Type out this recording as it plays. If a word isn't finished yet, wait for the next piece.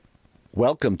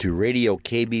Welcome to Radio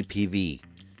KBPV,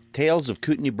 Tales of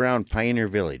Kootenai Brown Pioneer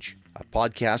Village, a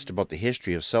podcast about the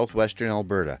history of southwestern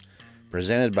Alberta,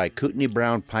 presented by Kootenai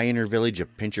Brown Pioneer Village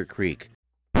of Pincher Creek.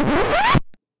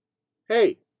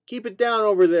 Hey, keep it down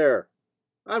over there.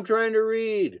 I'm trying to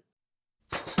read.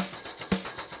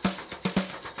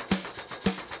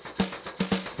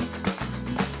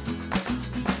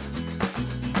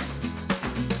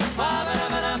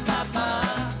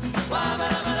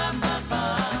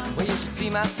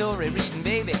 My story reading,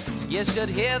 baby. You should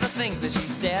hear the things that she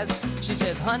says. She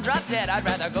says, "Hun, drop dead. I'd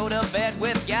rather go to bed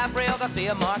with Gabriel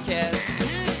Garcia Marquez.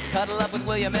 Cuddle up with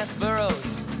William S.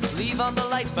 Burroughs. Leave on the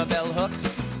light for bell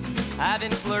hooks. I've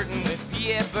been flirting with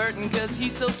Pierre Burton cause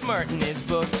he's so smart in his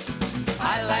books.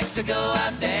 I like to go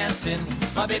out dancing.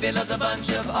 My baby loves a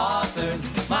bunch of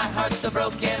authors. My heart's so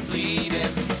broke and bleeding.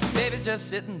 Baby's just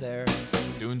sitting there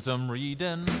doing some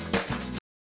reading."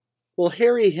 Well,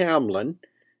 Harry Hamlin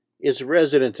is a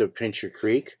resident of Pincher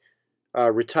Creek,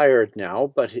 retired now,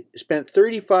 but spent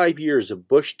 35 years of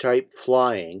bush-type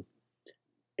flying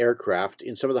aircraft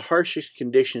in some of the harshest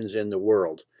conditions in the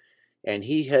world. And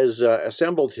he has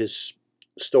assembled his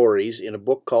stories in a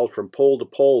book called From Pole to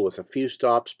Pole with a Few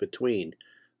Stops Between,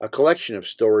 a collection of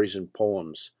stories and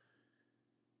poems.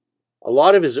 A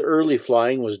lot of his early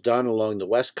flying was done along the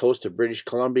west coast of British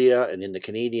Columbia and in the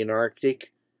Canadian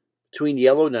Arctic, between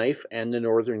Yellowknife and the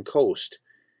northern coast.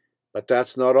 But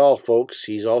that's not all, folks.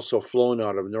 He's also flown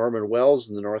out of Norman Wells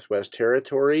in the Northwest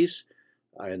Territories,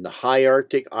 in the high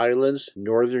Arctic islands,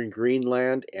 northern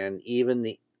Greenland, and even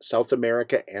the South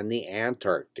America and the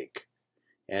Antarctic,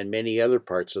 and many other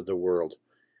parts of the world.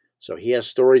 So he has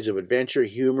stories of adventure,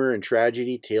 humor, and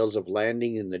tragedy, tales of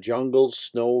landing in the jungles,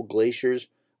 snow, glaciers,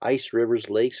 ice rivers,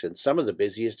 lakes, and some of the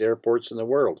busiest airports in the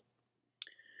world.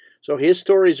 So his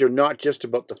stories are not just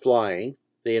about the flying,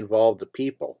 they involve the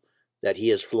people that he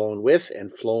has flown with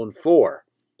and flown for,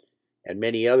 and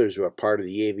many others who are part of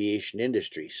the aviation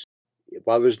industry.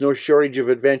 While there's no shortage of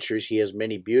adventures, he has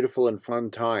many beautiful and fun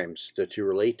times to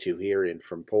relate to here in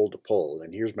From Pole to Pole.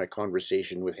 And here's my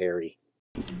conversation with Harry.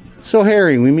 So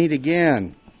Harry, we meet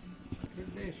again.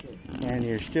 And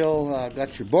you're still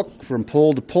got your book From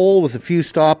Pole to Pole with a Few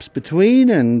Stops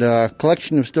Between, and a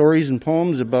collection of stories and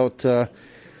poems about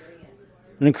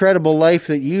an incredible life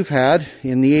that you've had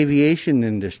in the aviation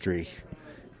industry.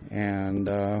 And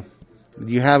do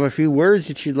you have a few words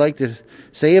that you'd like to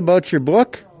say about your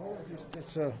book?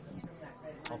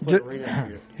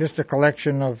 Just a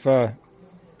collection of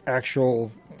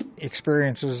actual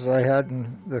experiences that I had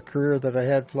in the career that I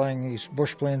had flying these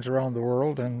bush planes around the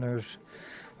world, and there's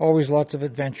always lots of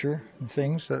adventure and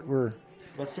things that were...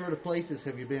 What sort of places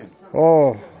have you been?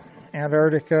 Oh,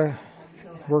 Antarctica.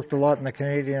 Worked a lot in the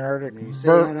Canadian Arctic. When you say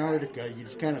Antarctica, you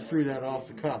just kind of threw that off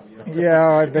the cuff.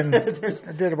 Yeah, I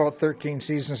did about 13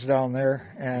 seasons down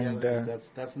there, and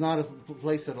that's not a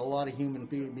place that a lot of human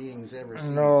beings ever see.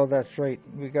 No, that's right.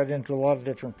 We got into a lot of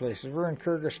different places. We're in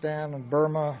Kyrgyzstan and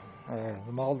Burma,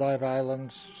 the Maldive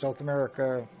Islands, South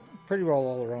America, pretty well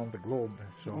all around the globe.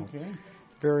 So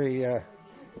very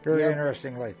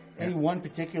interesting life. Any one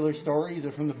particular story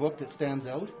either from the book that stands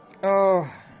out? Oh,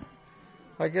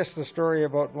 I guess the story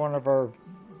about one of our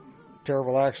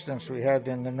terrible accidents we had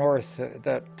in the north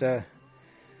that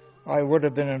I would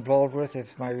have been involved with if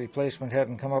my replacement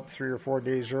hadn't come up 3 or 4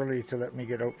 days early to let me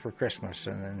get out for Christmas.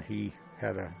 And then he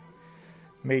had a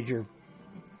major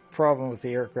problem with the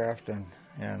aircraft and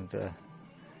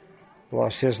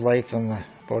lost his life and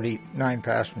about 9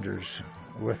 passengers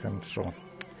with him. So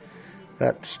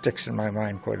that sticks in my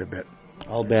mind quite a bit.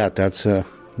 I'll bet. That's,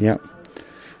 yeah.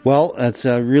 Well, it's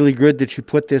really good that you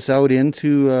put this out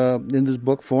into in this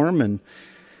book form, and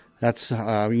that's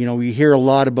we hear a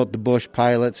lot about the bush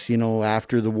pilots,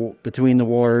 after between the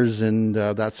wars and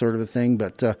that sort of a thing.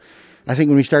 But I think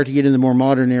when we start to get into more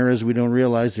modern eras, we don't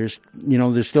realize there's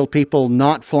still people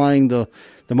not flying the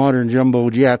modern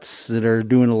jumbo jets that are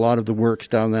doing a lot of the works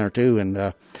down there too. And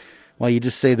you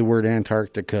just say the word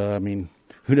Antarctica. I mean,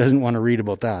 who doesn't want to read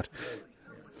about that?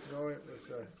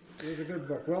 It was a good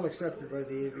book, well accepted by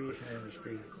the aviation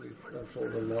industry. I've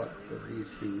sold a lot of these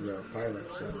to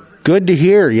pilots. Good to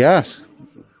hear, yes.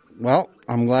 Well,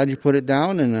 I'm glad you put it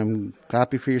down, and I'm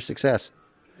happy for your success.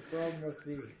 The problem with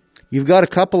You've got a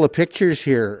couple of pictures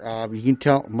here. You can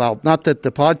tell, not that the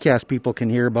podcast people can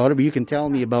hear about it, but you can tell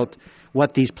me about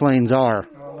what these planes are.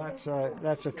 Well,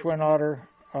 that's a Twin Otter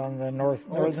on the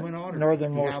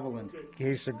northernmost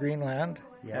case of Greenland.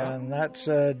 Yeah. And that's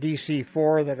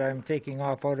DC-4 that I'm taking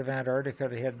off out of Antarctica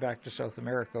to head back to South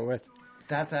America with.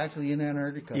 That's actually in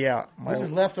Antarctica. Yeah. I was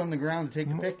left on the ground to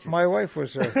take a picture. My wife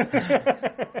was there.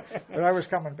 But I was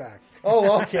coming back.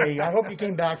 Oh, okay. I hope you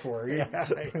came back for her. Yeah,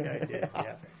 I did.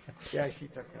 Yeah, she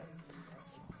took that.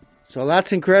 So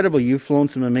that's incredible. You've flown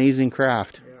some amazing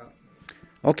craft.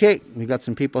 Yeah. Okay, we got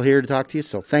some people here to talk to you,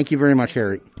 so thank you very much,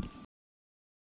 Harry.